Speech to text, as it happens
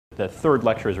the third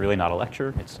lecture is really not a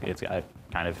lecture. I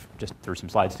kind of just threw some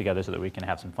slides together so that we can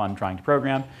have some fun trying to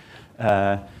program.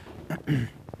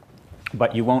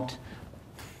 But you won't.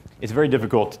 It's very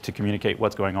difficult to communicate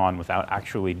what's going on without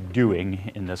actually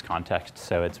doing in this context.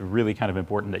 So it's really kind of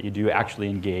important that you do actually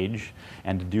engage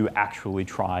and do actually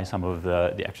try some of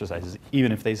the exercises,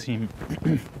 even if they seem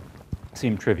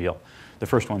trivial. The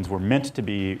first ones were meant to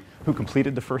be who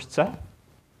completed the first set.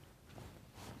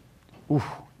 Ooh,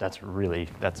 that's a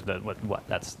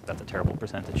terrible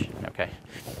percentage. Okay,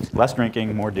 less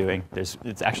drinking, more doing.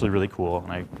 It's actually really cool,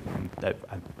 and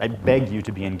I beg you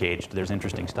to be engaged. There's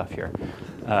interesting stuff here,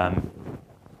 and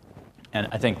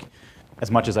I think as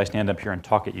much as I stand up here and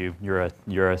talk at you,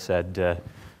 Yura said,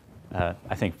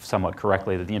 I think somewhat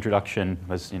correctly, that the introduction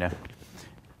was,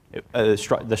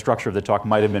 the structure of the talk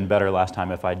might have been better last time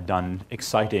if I'd done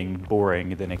exciting,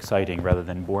 boring, than exciting, rather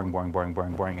than boring, boring, boring,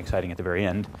 boring, boring, exciting at the very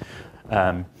end.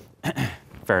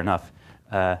 Fair enough.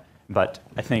 But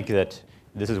I think that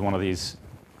this is one of this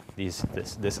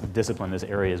discipline, this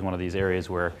area is one of these areas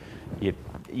where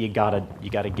you gotta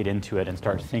get into it and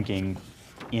start thinking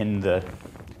in the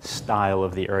style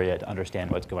of the area to understand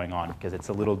what's going on, because it's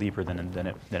a little deeper than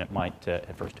it might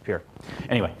at first appear.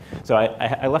 Anyway, so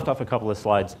I left off a couple of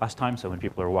slides last time, so when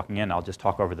people are walking in, I'll just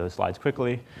talk over those slides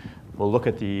quickly. We'll look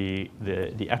at the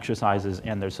exercises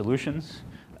and their solutions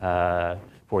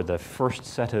for the first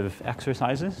set of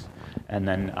exercises, and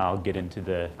then I'll get into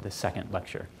the second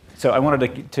lecture. So I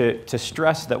wanted to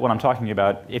stress that what I'm talking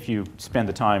about, if you spend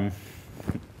the time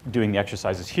doing the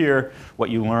exercises here, what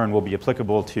you learn will be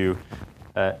applicable to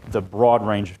the broad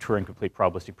range of Turing-complete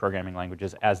probabilistic programming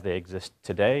languages as they exist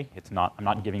today. I'm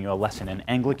not giving you a lesson in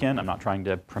Anglican. I'm not trying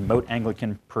to promote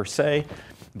Anglican per se,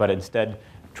 but instead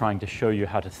trying to show you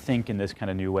how to think in this kind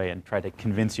of new way and try to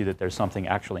convince you that there's something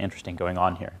actually interesting going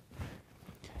on here.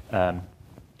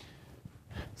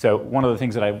 So one of the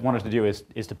things that I wanted to do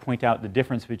is to point out the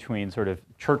difference between sort of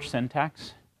church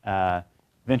syntax,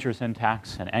 venture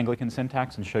syntax, and Anglican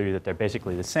syntax, and show you that they're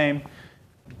basically the same.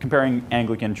 Comparing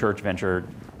Anglican, church, venture,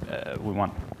 we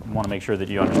want to make sure that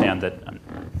you understand that I'm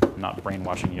not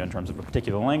brainwashing you in terms of a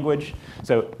particular language.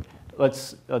 So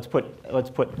let's put.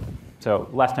 So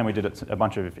last time we did a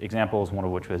bunch of examples, one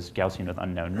of which was Gaussian with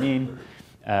unknown mean.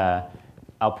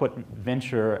 I'll put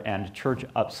venture and church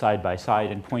up side by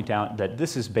side and point out that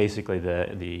this is basically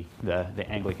the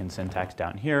Anglican syntax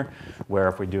down here, where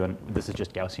if we're doing, this is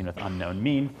just Gaussian with unknown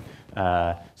mean.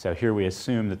 So here we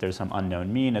assume that there's some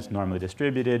unknown mean that's normally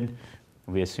distributed.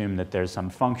 We assume that there's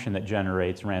some function that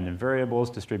generates random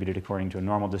variables distributed according to a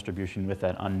normal distribution with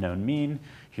that unknown mean.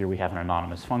 Here we have an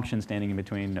anonymous function standing in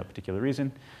between, no particular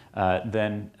reason.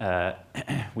 Then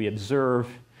we observe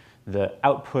the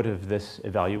output of this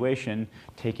evaluation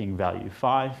taking value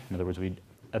 5. In other words, we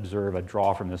observe a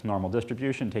draw from this normal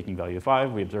distribution taking value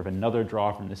 5. We observe another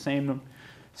draw from the same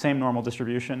normal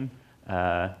distribution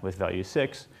with value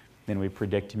 6. Then we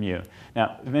predict mu.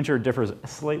 Now, venture differs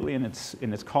slightly in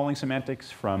its calling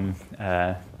semantics from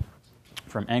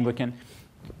Anglican,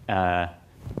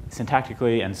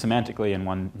 syntactically and semantically in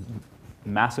one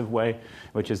massive way,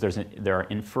 which is there are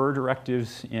infer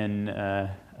directives in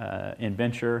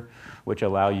venture, which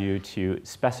allow you to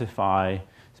specify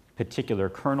particular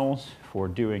kernels for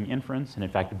doing inference, and in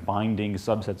fact binding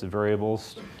subsets of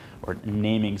variables or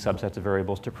naming subsets of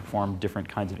variables to perform different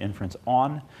kinds of inference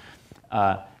on.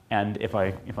 And if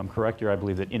I'm correct here, I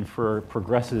believe that infer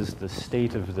progresses the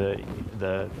state of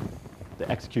the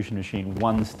execution machine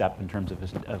one step in terms of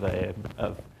a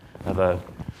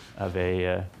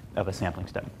sampling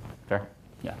step. Fair?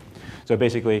 Yeah. So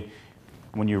basically,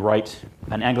 when you write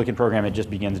an Anglican program, it just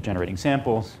begins generating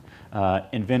samples.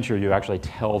 In venture, you actually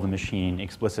tell the machine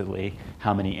explicitly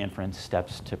how many inference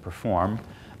steps to perform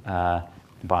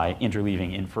by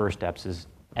interleaving infer steps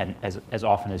as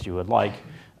often as you would like.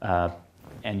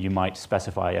 And you might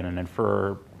specify in an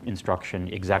infer instruction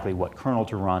exactly what kernel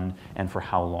to run and for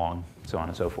how long, so on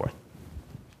and so forth.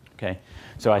 Okay,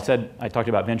 so I talked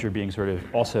about venture being sort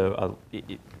of also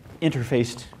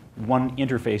interfaced. One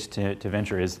interface to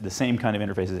venture is the same kind of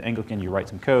interface as Anglican. You write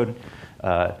some code,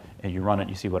 and you run it,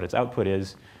 you see what its output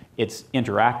is. It's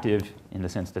interactive in the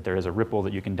sense that there is a RIPL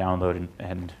that you can download,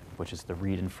 and which is the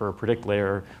read, infer, predict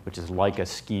layer, which is like a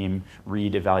scheme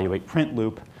read, evaluate, print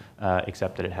loop,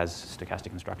 except that it has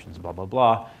stochastic instructions, blah, blah,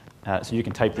 blah. So you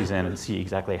can type these in and see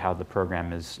exactly how the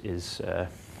program is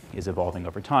evolving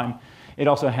over time. It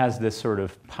also has this sort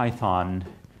of Python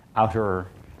outer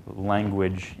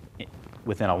language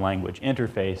within a language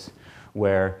interface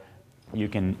where you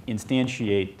can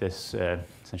instantiate this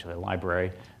essentially a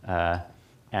library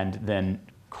and then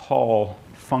call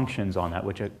functions on that,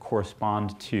 which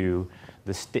correspond to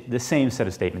the same set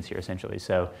of statements here, essentially.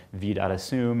 So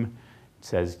v.assume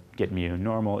says get mu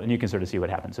normal, and you can sort of see what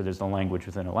happens. So there's the language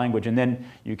within a language, and then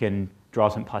you can draw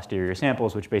some posterior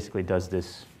samples, which basically does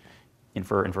this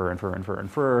infer,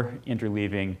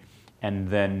 interleaving, and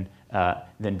then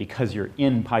because you're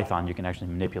in Python, you can actually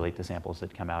manipulate the samples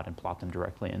that come out and plot them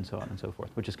directly, and so on and so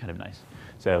forth, which is kind of nice.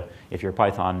 So if you're a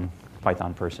Python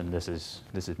person, this is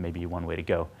maybe one way to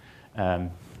go,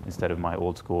 instead of my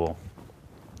old school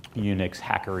Unix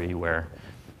hackery, where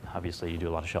obviously you do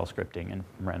a lot of shell scripting and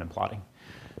random plotting.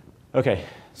 Okay,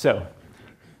 so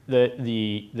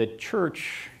the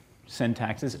church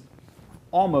syntax is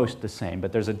almost the same,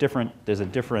 but there's a different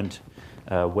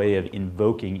way of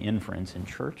invoking inference in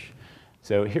church.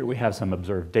 So here we have some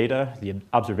observed data. The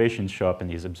observations show up in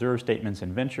these observed statements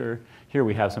in Venture. Here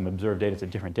we have some observed data. It's a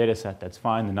different data set. That's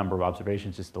fine. The number of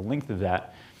observations is the length of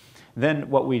that. Then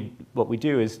what we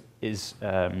do is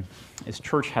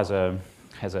church has a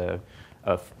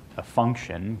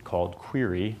function called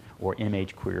query or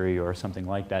image query or something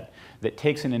like that that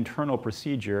takes an internal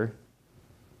procedure.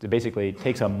 So basically, it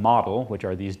takes a model, which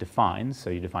are these defines.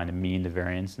 So you define the mean, the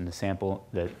variance, and the sample,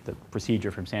 the procedure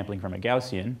from sampling from a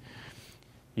Gaussian.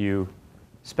 You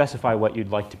specify what you'd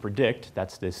like to predict.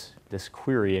 That's this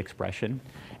query expression.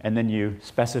 And then you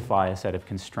specify a set of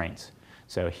constraints.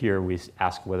 So here we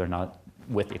ask whether or not,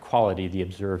 with equality, the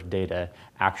observed data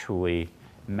actually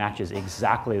matches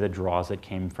exactly the draws that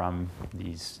came from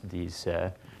these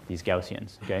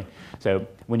Gaussians. Okay? So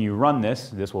when you run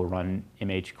this will run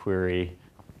image query.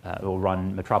 It will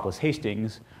run Metropolis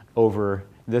Hastings over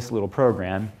this little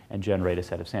program and generate a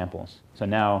set of samples. So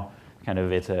now kind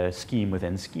of it's a scheme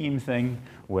within scheme thing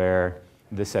where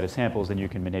this set of samples, then you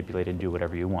can manipulate and do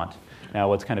whatever you want. Now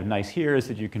what's kind of nice here is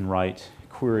that you can write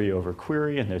query over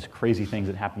query, and there's crazy things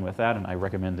that happen with that, and I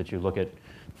recommend that you look at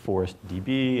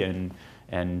ForestDB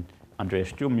and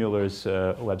Andreas Stuhlmüller's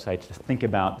website to think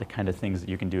about the kind of things that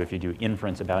you can do if you do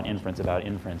inference about inference about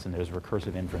inference, and there's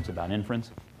recursive inference about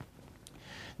inference.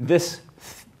 This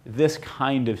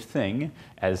kind of thing,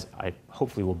 as I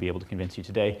hopefully will be able to convince you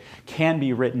today, can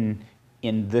be written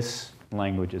in this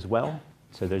language as well.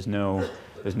 So there's no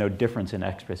difference in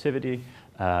expressivity,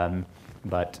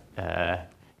 but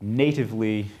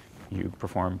natively you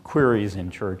perform queries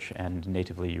in Church, and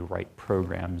natively you write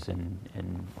programs in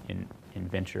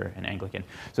Venture and Anglican.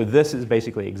 So this is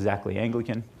basically exactly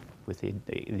Anglican, with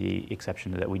the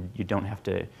exception that you don't have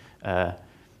to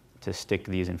stick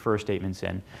these infer statements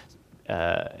in,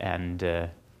 and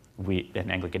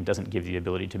Anglican doesn't give the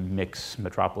ability to mix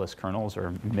Metropolis kernels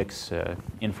or mix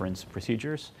inference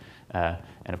procedures. And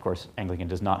of course, Anglican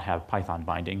does not have Python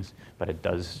bindings, but it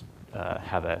does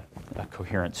have a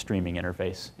coherent streaming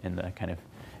interface in the kind of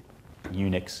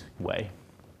Unix way.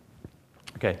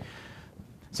 Okay,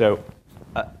 so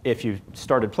if you've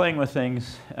started playing with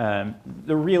things,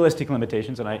 the realistic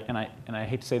limitations, and I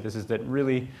hate to say this, is that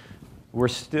really we're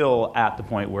still at the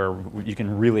point where you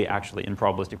can really actually, in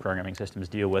probabilistic programming systems,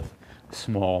 deal with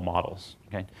small models.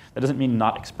 Okay? That doesn't mean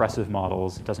not expressive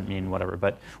models. It doesn't mean whatever.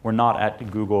 But we're not at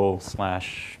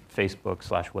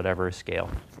Google/Facebook/whatever scale.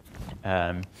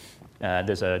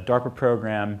 There's a DARPA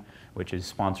program, which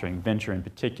is sponsoring Venture in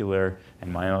particular,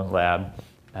 and my own lab,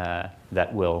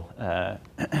 that will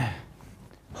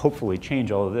hopefully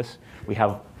change all of this. We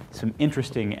have some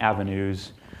interesting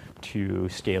avenues to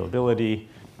scalability.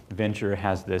 Venture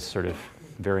has this sort of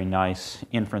very nice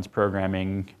inference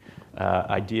programming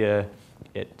idea.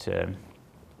 It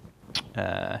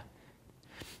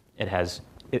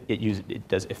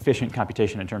does efficient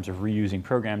computation in terms of reusing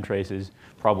program traces.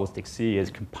 Probabilistic C is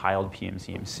compiled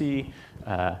PMCMC.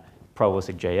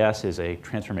 Probabilistic JS is a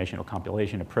transformational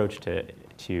compilation approach to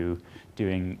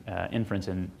doing inference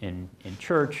in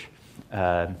Church.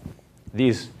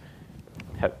 These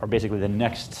are basically the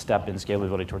next step in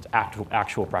scalability towards actual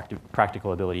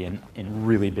practical ability in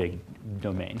really big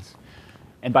domains.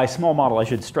 And by small model, I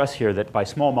should stress here that by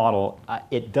small model,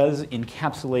 it does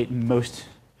encapsulate most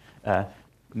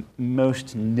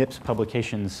NIPS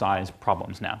publication size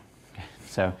problems now. Okay.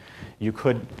 So you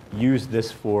could use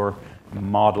this for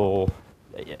model,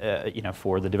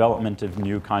 for the development of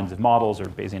new kinds of models or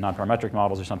Bayesian nonparametric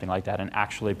models or something like that, and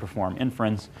actually perform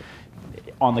inference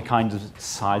on the kinds of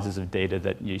sizes of data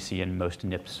that you see in most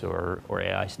NIPS or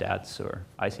AI stats or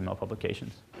ICML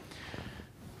publications.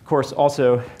 Of course,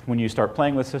 also, when you start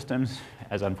playing with systems,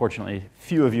 as unfortunately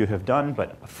few of you have done,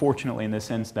 but fortunately in the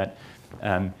sense that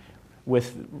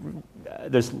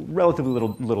there's relatively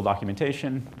little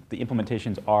documentation. The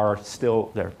implementations are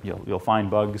still there. You'll find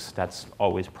bugs. That's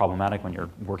always problematic when you're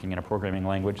working in a programming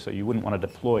language. So you wouldn't want to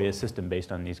deploy a system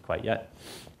based on these quite yet.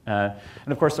 And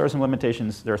of course, there are some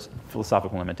limitations. There are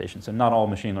philosophical limitations. So not all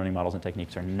machine learning models and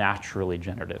techniques are naturally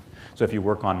generative. So if you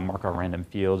work on Markov random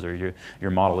fields, or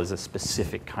your model is a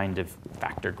specific kind of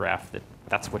factor graph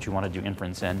that's what you want to do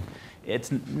inference in,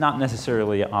 it's not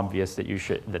necessarily obvious that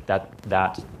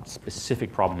that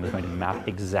specific problem is going to map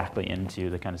exactly into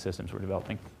the kind of systems we're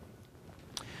developing.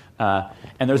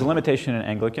 And there's a limitation in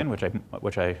Anglican,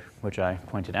 which I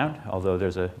pointed out, although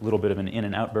there's a little bit of an in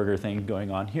and out burger thing going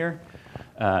on here.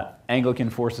 Anglican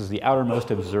forces the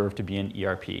outermost observed to be an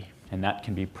ERP, and that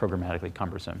can be programmatically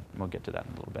cumbersome. We'll get to that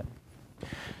in a little bit.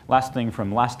 Last thing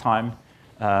from last time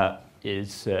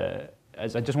is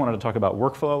as I just wanted to talk about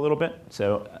workflow a little bit.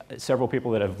 So several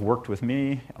people that have worked with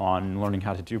me on learning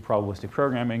how to do probabilistic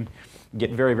programming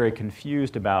get very, very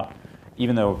confused about,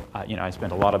 even though I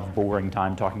spent a lot of boring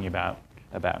time talking about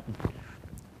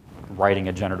writing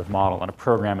a generative model and a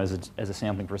program as a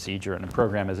sampling procedure and a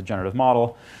program as a generative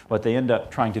model, what they end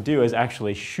up trying to do is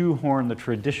actually shoehorn the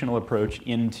traditional approach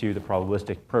into the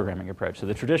probabilistic programming approach. So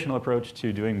the traditional approach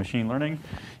to doing machine learning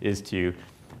is to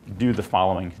do the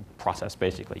following process,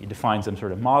 basically. You define some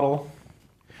sort of model,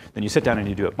 then you sit down and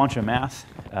you do a bunch of math,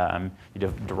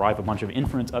 you derive a bunch of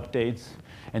inference updates,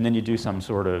 and then you do some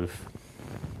sort of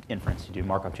inference. You do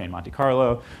Markov chain Monte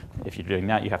Carlo. If you're doing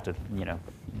that, you have to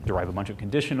derive a bunch of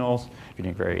conditionals. If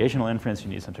you're doing variational inference, you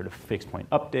need some sort of fixed point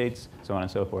updates, so on and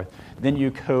so forth. Then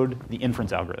you code the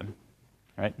inference algorithm,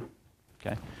 right?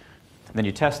 Okay. Then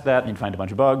you test that, and you find a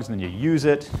bunch of bugs, and then you use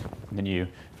it, and then you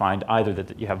find either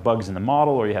that you have bugs in the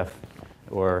model,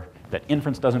 or that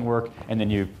inference doesn't work, and then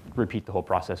you repeat the whole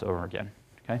process over again.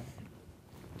 Okay?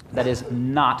 That is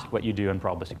not what you do in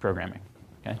probabilistic programming.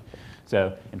 Okay?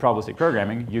 So in probabilistic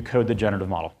programming, you code the generative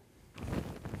model.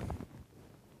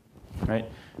 Right?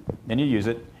 Then you use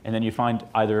it, and then you find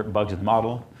either bugs in the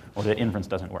model or that inference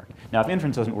doesn't work. Now, if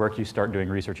inference doesn't work, you start doing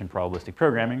research in probabilistic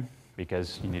programming,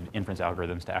 because you need inference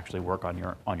algorithms to actually work on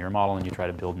your model, and you try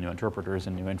to build new interpreters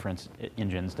and new inference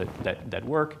engines that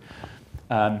work.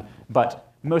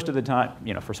 But most of the time,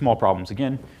 for small problems,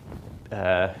 again,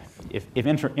 if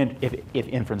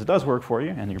inference does work for you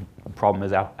and your problem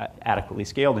is adequately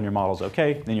scaled and your model's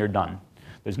okay, then you're done.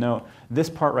 This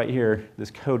part right here,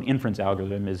 this code inference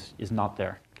algorithm is not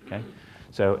there. Okay?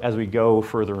 So as we go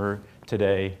further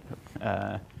today,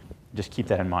 just keep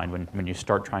that in mind when you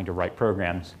start trying to write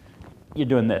programs. You're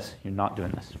doing this. You're not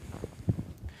doing this.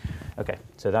 OK,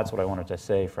 so that's what I wanted to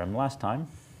say from last time.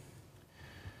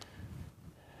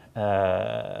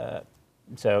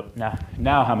 So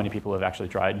now how many people have actually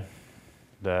tried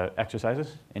the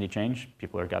exercises? Any change?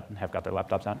 People have got their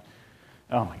laptops out?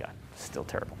 Oh my God, still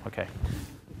terrible. OK.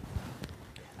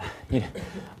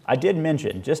 I did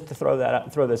mention, just to throw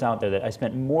this out there, that I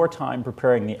spent more time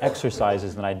preparing the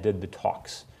exercises than I did the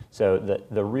talks. So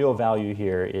the real value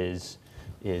here is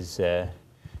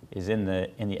in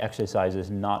the exercises,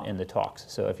 not in the talks.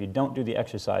 So if you don't do the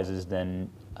exercises, then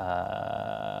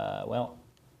well,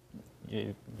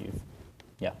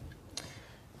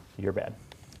 you're bad.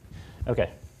 Okay.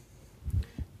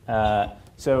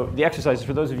 So the exercises,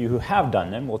 for those of you who have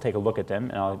done them, we'll take a look at them,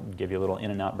 and I'll give you a little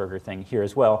in-and-out burger thing here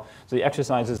as well. So the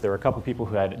exercises, there were a couple people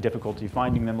who had difficulty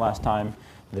finding them last time.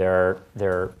 They're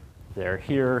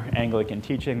here, Anglican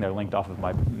teaching. They're linked off of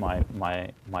my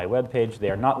web page. They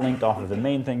are not linked off of the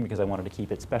main thing because I wanted to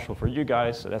keep it special for you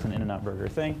guys. So that's an in-and-out burger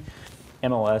thing.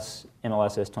 MLSS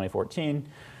 2014.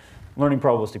 Learning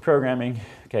probabilistic programming.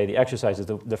 Okay, the exercises,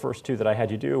 the first two that I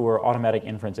had you do were automatic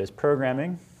inferences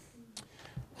programming,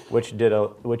 which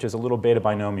is a little beta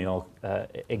binomial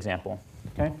example.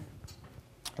 Okay,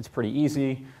 it's pretty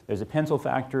easy. There's a pencil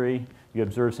factory. You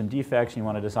observe some defects, and you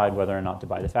want to decide whether or not to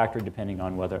buy the factory, depending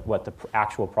on what the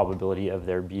actual probability of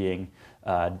there being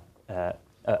of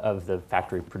the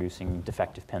factory producing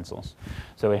defective pencils.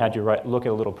 So we had you look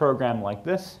at a little program like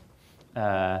this.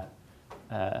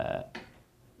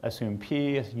 Assume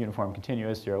P is uniform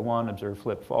continuous, 0, 1, observe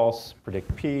flip false,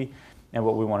 predict P. And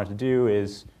what we wanted to do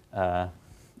is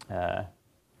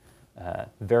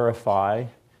verify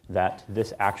that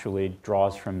this actually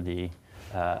draws from the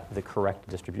correct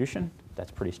distribution.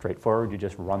 That's pretty straightforward. You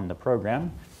just run the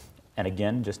program. And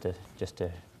again, just to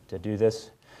do this,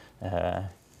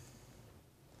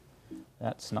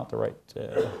 that's not the right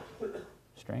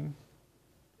string.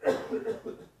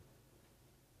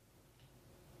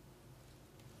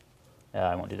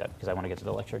 I won't do that because I want to get to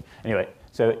the lecture. Anyway,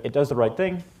 so it does the right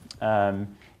thing.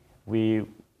 We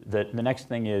the next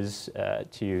thing is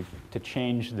to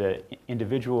change the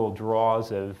individual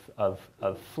draws of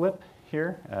flip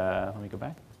here. Let me go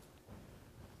back.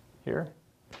 Here.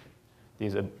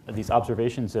 These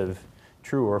observations of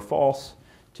true or false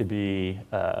to be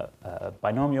a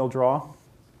binomial draw.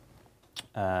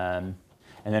 And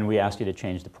then we ask you to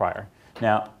change the prior.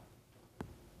 Now,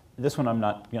 this one you're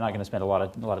not going to spend a lot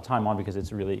of time on because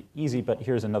it's really easy, but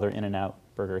here's another in-and-out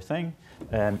burger thing.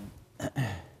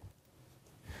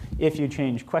 If you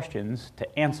change questions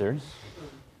to answers,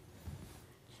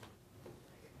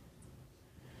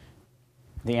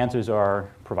 the answers are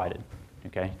provided,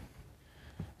 okay?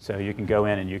 So you can go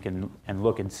in and you can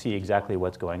look and see exactly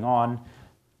what's going on,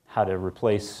 how to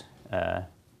replace,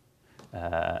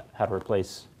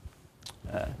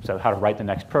 so how to write the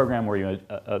next program where you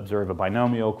observe a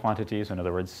binomial quantity, so in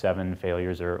other words, 7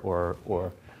 failures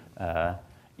or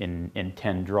in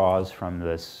 10 draws from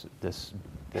this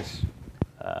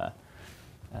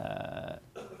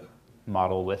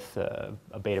model with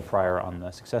a beta prior on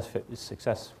the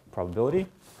success probability.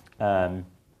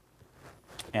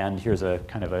 And here's a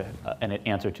kind of an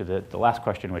answer to the last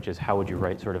question, which is how would you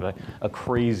write sort of a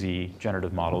crazy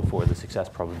generative model for the success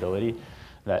probability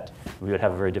that we would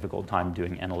have a very difficult time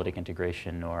doing analytic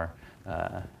integration or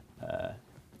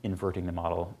inverting the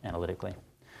model analytically.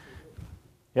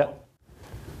 Yep.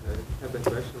 I have a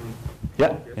question.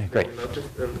 Yeah, yeah, great. I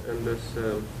noticed in this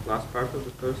last part of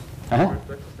the first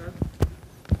exercise,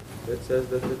 it says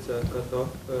that it's a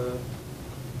cutoff, so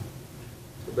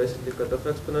basically cutoff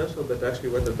exponential, but actually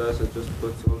what it does is just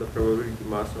puts all the probability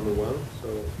mass on 1.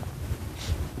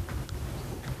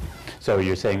 So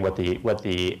you're saying what the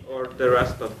or the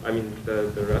rest of, I mean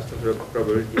the rest of the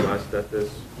probability mass that is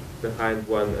behind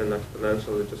 1 and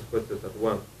exponential, it just puts it at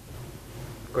 1,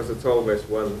 because it's always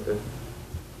 1.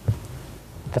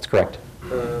 That's correct.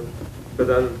 But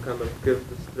then kind of gives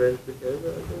the strange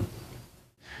behavior, I guess.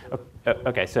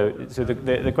 Okay, so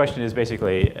the question is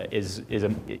basically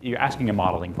you're asking a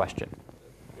modeling question,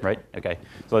 right? Okay,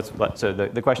 so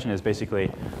the question is basically,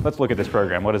 let's look at this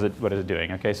program. What is it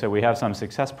doing? Okay, so we have some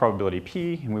success probability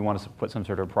p, and we want to put some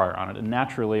sort of prior on it. And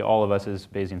naturally, all of us as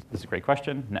Bayesian, this is a great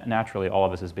question. Naturally, all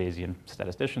of us as Bayesian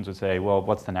statisticians would say, well,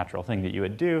 what's the natural thing that you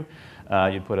would do?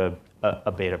 You'd put a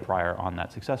beta prior on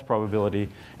that success probability,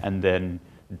 and then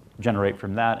generate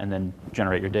from that, and then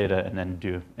generate your data, and then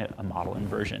do a model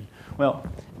inversion. Well,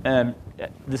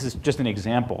 this is just an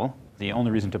example. The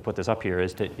only reason to put this up here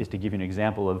is to give you an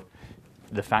example of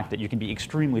the fact that you can be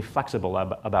extremely flexible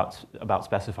about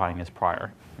specifying this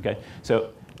prior. Okay,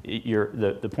 so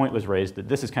the point was raised that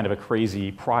this is kind of a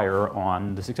crazy prior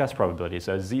on the success probability.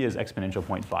 So z is exponential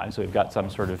 0.5, so we've got some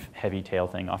sort of heavy tail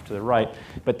thing off to the right.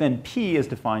 But then p is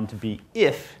defined to be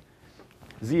if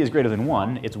z is greater than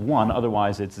 1, it's 1,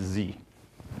 otherwise it's z.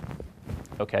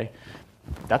 Okay,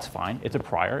 that's fine. It's a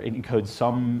prior. It encodes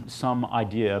some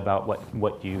idea about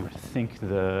what you think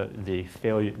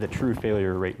the true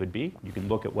failure rate would be. You can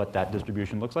look at what that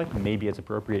distribution looks like. Maybe it's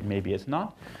appropriate, maybe it's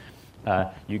not.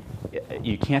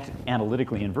 You can't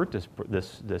analytically invert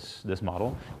this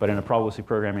model, but in a probabilistic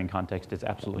programming context, it's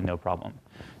absolutely no problem.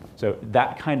 So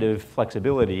that kind of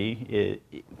flexibility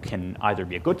can either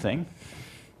be a good thing.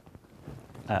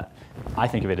 I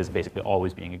think of it as basically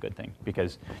always being a good thing,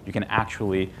 because you can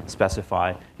actually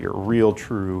specify your real,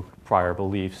 true prior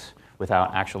beliefs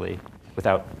without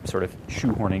sort of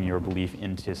shoehorning your belief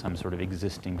into some sort of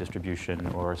existing distribution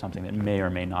or something that may or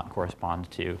may not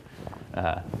correspond to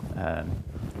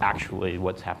actually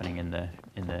what's happening in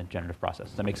the generative process.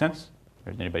 Does that make sense?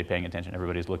 Or is anybody paying attention?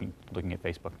 Everybody's looking at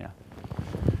Facebook now.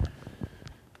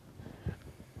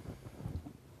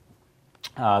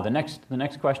 The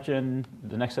next question,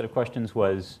 the next set of questions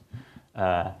was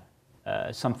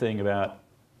something about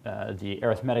the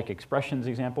arithmetic expressions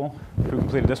example. Who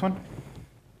completed this one?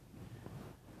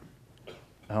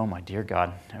 Oh my dear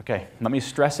God. Okay, let me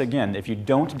stress again. If you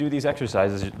don't do these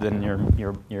exercises, then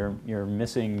you're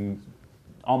missing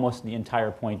almost the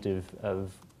entire point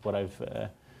of what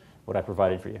I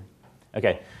provided for you.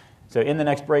 Okay. So in the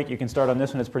next break, you can start on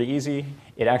this one. It's pretty easy.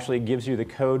 It actually gives you the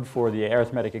code for the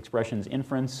arithmetic expressions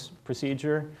inference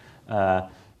procedure.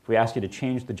 If we ask you to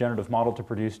change the generative model to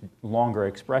produce longer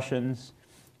expressions,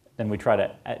 then we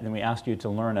ask you to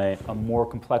learn a more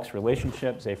complex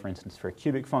relationship, say for instance for a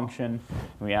cubic function.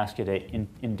 And we ask you to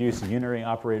induce unary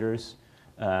operators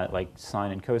like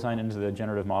sine and cosine into the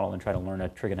generative model and try to learn a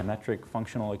trigonometric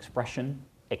functional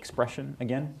expression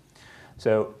again.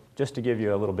 So just to give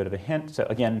you a little bit of a hint, so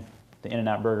again, the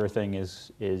in-and-out burger thing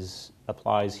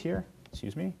applies here.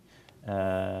 Excuse me.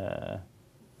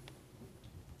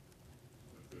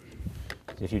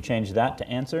 If you change that to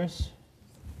answers,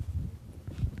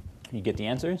 You get the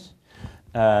answers.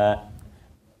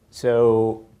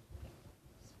 So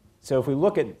if we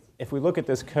look at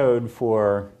this code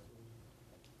for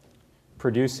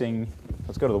producing,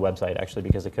 let's go to the website actually,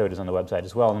 because the code is on the website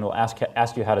as well, and we'll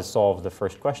ask you how to solve the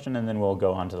first question, and then we'll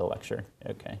go on to the lecture.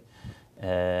 Okay.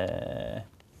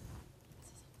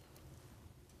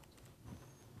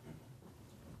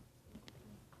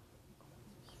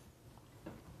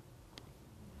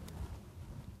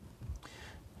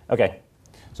 Okay.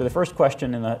 So the first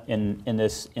question in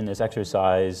this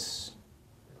exercise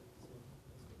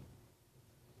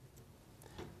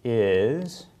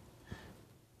is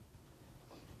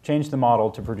change the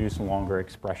model to produce longer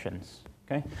expressions.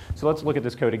 Okay, so let's look at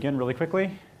this code again really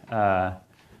quickly.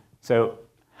 So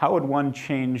how would one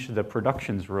change the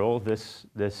productions rule, this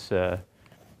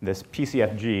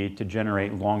PCFG, to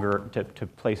generate longer, to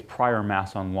place prior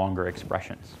mass on longer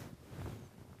expressions?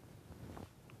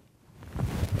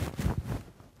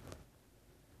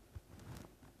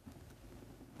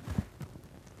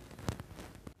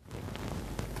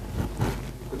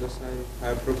 Assign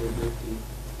high probability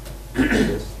to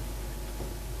this,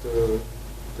 to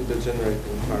the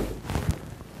generating carbon,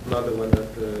 not the one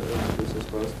that introduces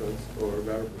constants or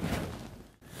variables.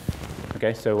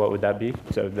 Okay, so what would that be?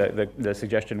 So the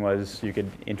suggestion was you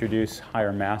could introduce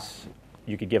higher mass,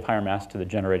 you could give higher mass to the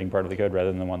generating part of the code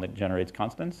rather than the one that generates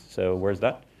constants. So where's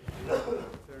that? Where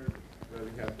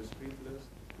we have discrete list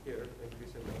here,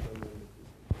 increasing that number.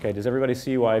 Okay, does everybody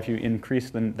see why if you increase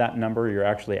that number, you're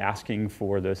actually asking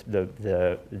for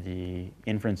the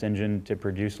inference engine to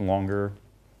produce longer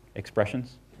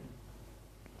expressions?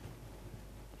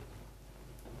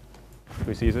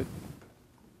 Who sees it?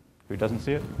 Who doesn't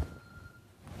see it?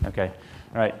 Okay,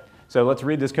 all right. So let's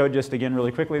read this code just again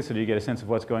really quickly so you get a sense of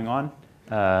what's going on.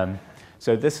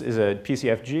 So this is a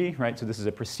PCFG, right? So this is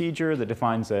a procedure that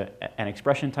defines an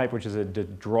expression type, which is a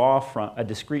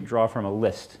discrete draw from a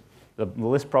list. The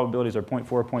list probabilities are 0.4,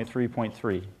 0.3,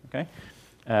 0.3, okay?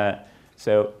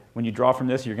 So when you draw from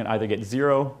this, you're going to either get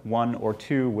 0, 1, or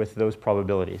 2 with those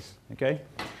probabilities, okay?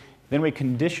 Then we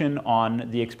condition on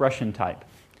the expression type.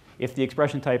 If the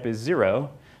expression type is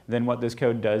 0, then what this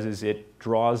code does is it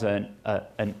draws an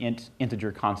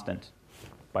integer constant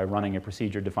by running a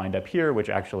procedure defined up here, which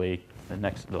actually,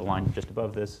 the line just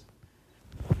above this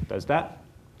does that,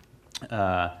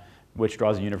 which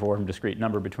draws a uniform discrete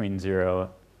number between 0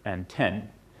 and 10.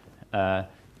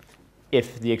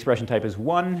 If the expression type is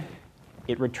 1,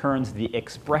 it returns the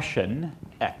expression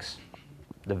x,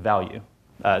 the value,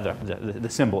 the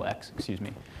symbol x, excuse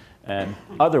me. And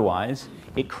otherwise,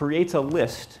 it creates a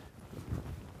list,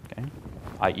 okay,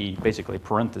 i.e. basically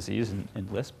parentheses in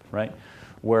Lisp, right,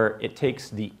 where it takes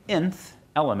the nth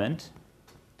element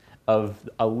of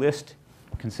a list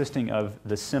consisting of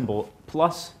the symbol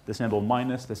plus, the symbol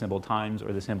minus, the symbol times,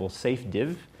 or the symbol safe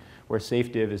div, where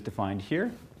safe div is defined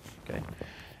here, okay,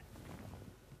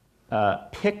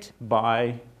 picked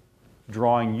by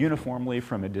drawing uniformly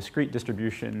from a discrete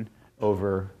distribution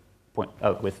over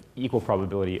with equal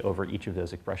probability over each of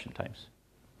those expression types.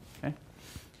 Okay?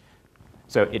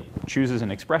 So it chooses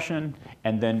an expression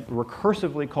and then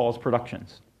recursively calls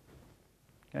productions.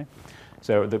 Okay?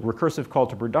 So the recursive call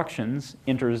to productions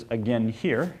enters again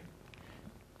here,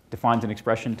 defines an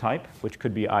expression type, which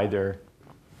could be either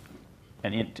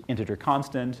an integer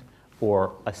constant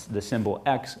or the symbol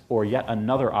x, or yet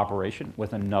another operation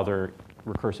with another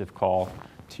recursive call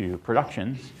to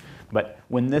productions. But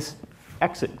when this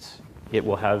exits, it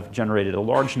will have generated a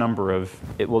large number of,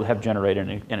 it will have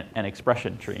generated an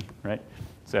expression tree, right?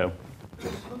 So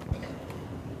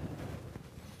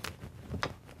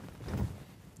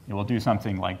it will do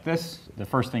something like this. The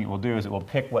first thing it will do is it will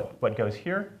pick what goes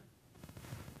here,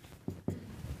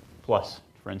 plus,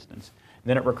 for instance.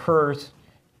 Then it recurs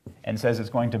and says it's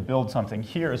going to build something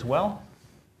here as well,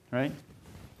 right?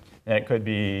 And it could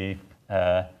be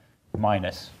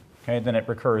minus. Okay, then it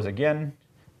recurs again,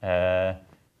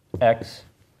 x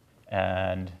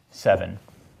and 7.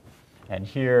 And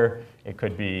here it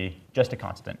could be just a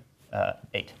constant,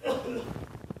 8.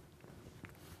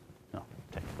 No,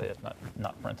 technically it's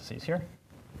not parentheses here.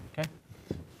 Okay.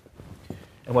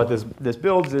 And what this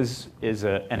builds is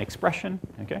an expression,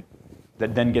 okay,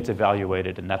 that then gets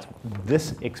evaluated, and that's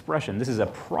this expression. This is a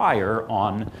prior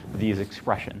on these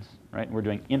expressions, right? We're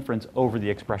doing inference over the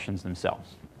expressions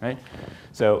themselves, right?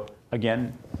 So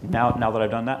again, now that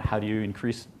I've done that, how do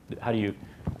you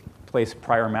place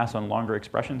prior mass on longer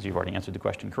expressions? You've already answered the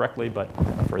question correctly, but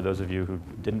for those of you who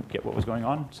didn't get what was going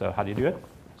on, so how do you do it?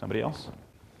 Somebody else?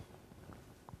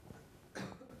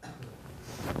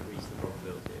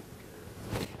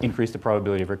 Increase the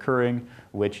probability of recurring,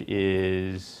 which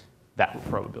is that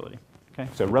probability. Okay?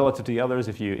 So relative to the others,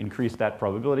 if you increase that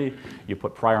probability, you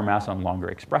put prior mass on longer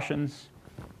expressions.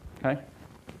 Okay?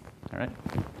 All right?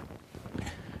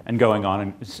 And going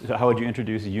on, so how would you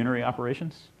introduce unary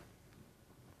operations?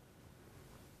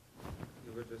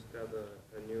 You would just add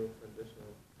a new conditional.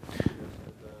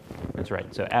 That's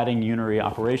right. So adding unary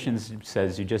operations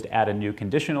says you just add a new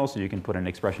conditional, so you can put an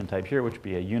expression type here, which would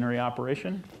be a unary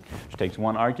operation, which takes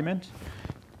one argument,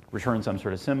 returns some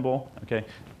sort of symbol. Okay.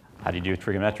 How do you do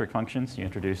trigonometric functions? You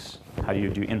introduce, how do you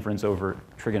do inference over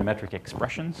trigonometric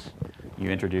expressions?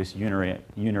 You introduce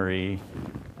unary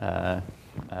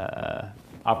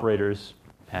operators,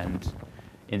 and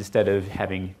instead of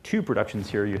having two productions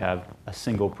here, you have a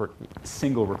single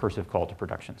recursive call to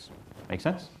productions. Make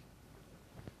sense?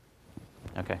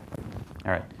 Okay.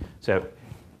 All right. So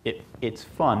it's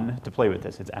fun to play with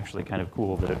this. It's actually kind of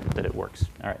cool that it works.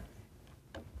 All right.